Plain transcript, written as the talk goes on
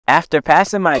After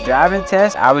passing my driving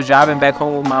test, I was driving back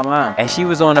home with my mom, and she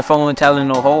was on the phone telling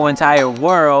the whole entire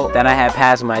world that I had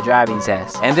passed my driving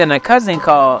test. And then a cousin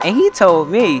called, and he told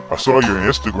me, I saw your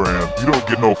Instagram. You don't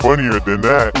get no funnier than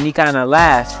that. And he kind of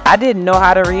laughed. I didn't know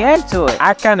how to react to it.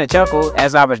 I kind of chuckled.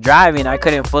 As I was driving, I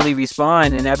couldn't fully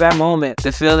respond, and at that moment,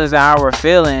 the feelings that I was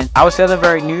feeling, I was feeling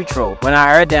very neutral. When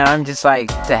I heard that, I'm just like,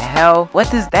 the hell? What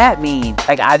does that mean?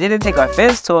 Like, I didn't take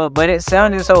offense to it, but it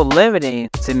sounded so limiting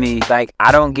to me. Like,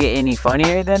 I don't get any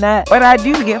funnier than that, but I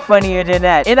do get funnier than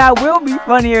that, and I will be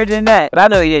funnier than that. But I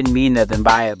know he didn't mean nothing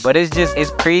by it, but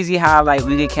it's crazy how like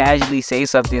we could casually say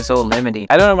something so limiting.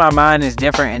 I don't know, my mind is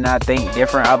different and I think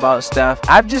different about stuff.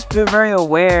 I've just been very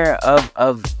aware of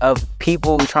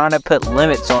people trying to put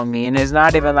limits on me, and it's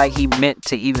not even like he meant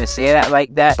to even say that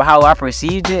like that, but how I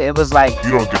perceived it, it was like, you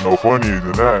don't get no funnier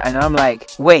than that. And I'm like,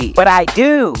 wait, but I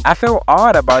do. I feel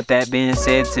odd about that being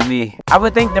said to me. I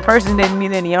would think the person didn't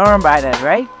mean any harm by that,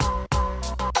 right?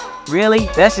 Really?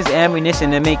 That's just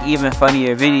ammunition to make even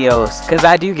funnier videos, cause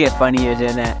I do get funnier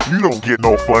than that. You don't get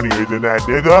no funnier than that,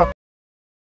 nigga.